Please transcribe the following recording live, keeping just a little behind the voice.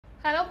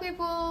Hello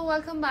people,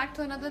 welcome back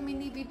to another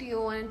mini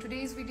video, and in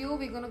today's video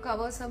we're going to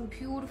cover some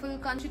beautiful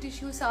Kanchi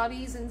tissue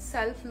sarees in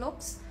self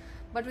looks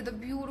but with the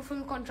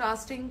beautiful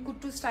contrasting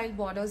kuttu style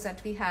borders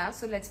that we have.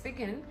 So let's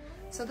begin.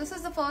 So this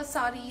is the first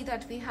saree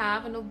that we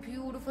have in a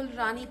beautiful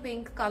rani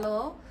pink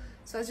color.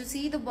 So as you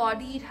see, the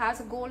body, it has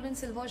a gold and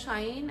silver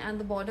shine and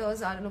the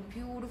borders are in a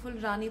beautiful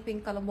rani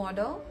pink color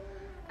border.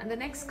 And the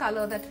next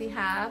color that we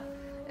have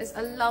is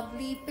a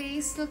lovely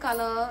pastel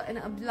color and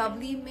a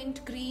lovely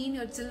mint green.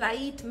 It's a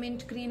light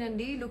mint green,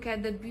 and look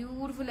at that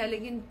beautiful,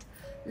 elegant,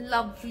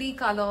 lovely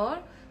color.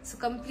 So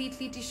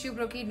completely tissue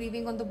brocade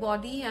weaving on the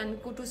body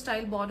and kuttu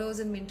style borders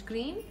in mint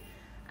green.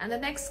 And the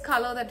next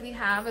color that we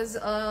have is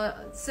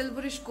a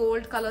silverish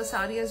gold color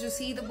saree. As you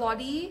see, the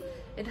body,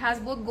 it has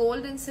both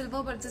gold and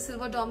silver, but it's a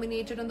silver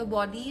dominated on the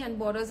body, and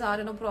borders are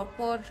in a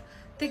proper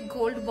thick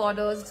gold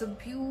borders. It's a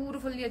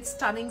beautiful yet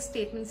stunning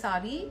statement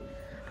saree.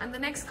 And the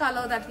next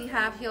color that we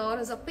have here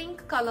is a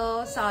pink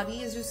color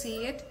saree. As you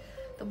see it,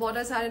 the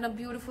borders are in a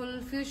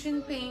beautiful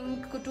fusion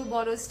pink kuttu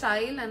border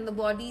style, and the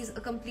body is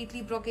a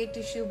completely brocade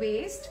tissue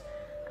based.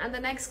 And the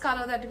next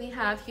color that we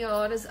have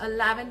here is a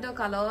lavender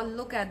color.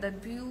 Look at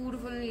that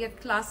beautiful yet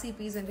classy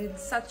piece, and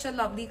it's such a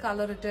lovely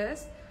color it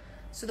is.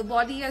 So the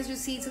body, as you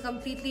see, it's a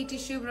completely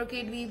tissue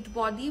brocade weaved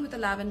body with a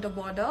lavender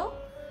border.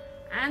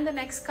 And the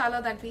next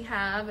color that we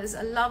have is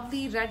a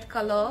lovely red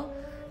color.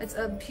 It's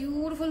a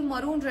beautiful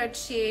maroon red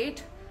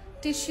shade,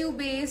 tissue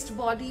based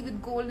body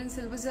with gold and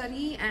silver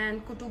zari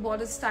and kuttu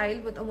border style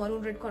with a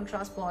maroon red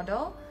contrast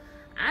border.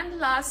 And the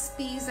last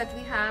piece that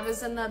we have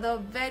is another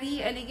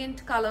very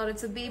elegant color.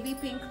 It's a baby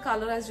pink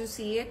color, as you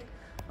see it.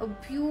 A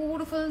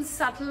beautiful,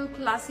 subtle,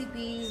 classy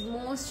piece,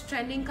 most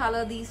trending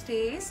color these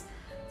days.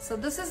 So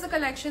this is the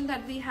collection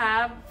that we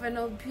have in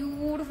a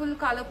beautiful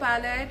color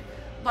palette,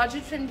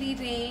 budget friendly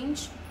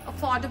range,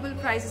 affordable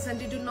prices,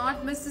 and you do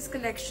not miss this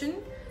collection.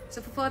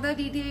 So for further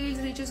details,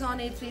 reach us on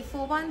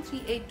 8341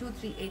 382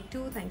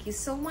 382. Thank you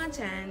so much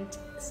and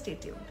stay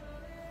tuned.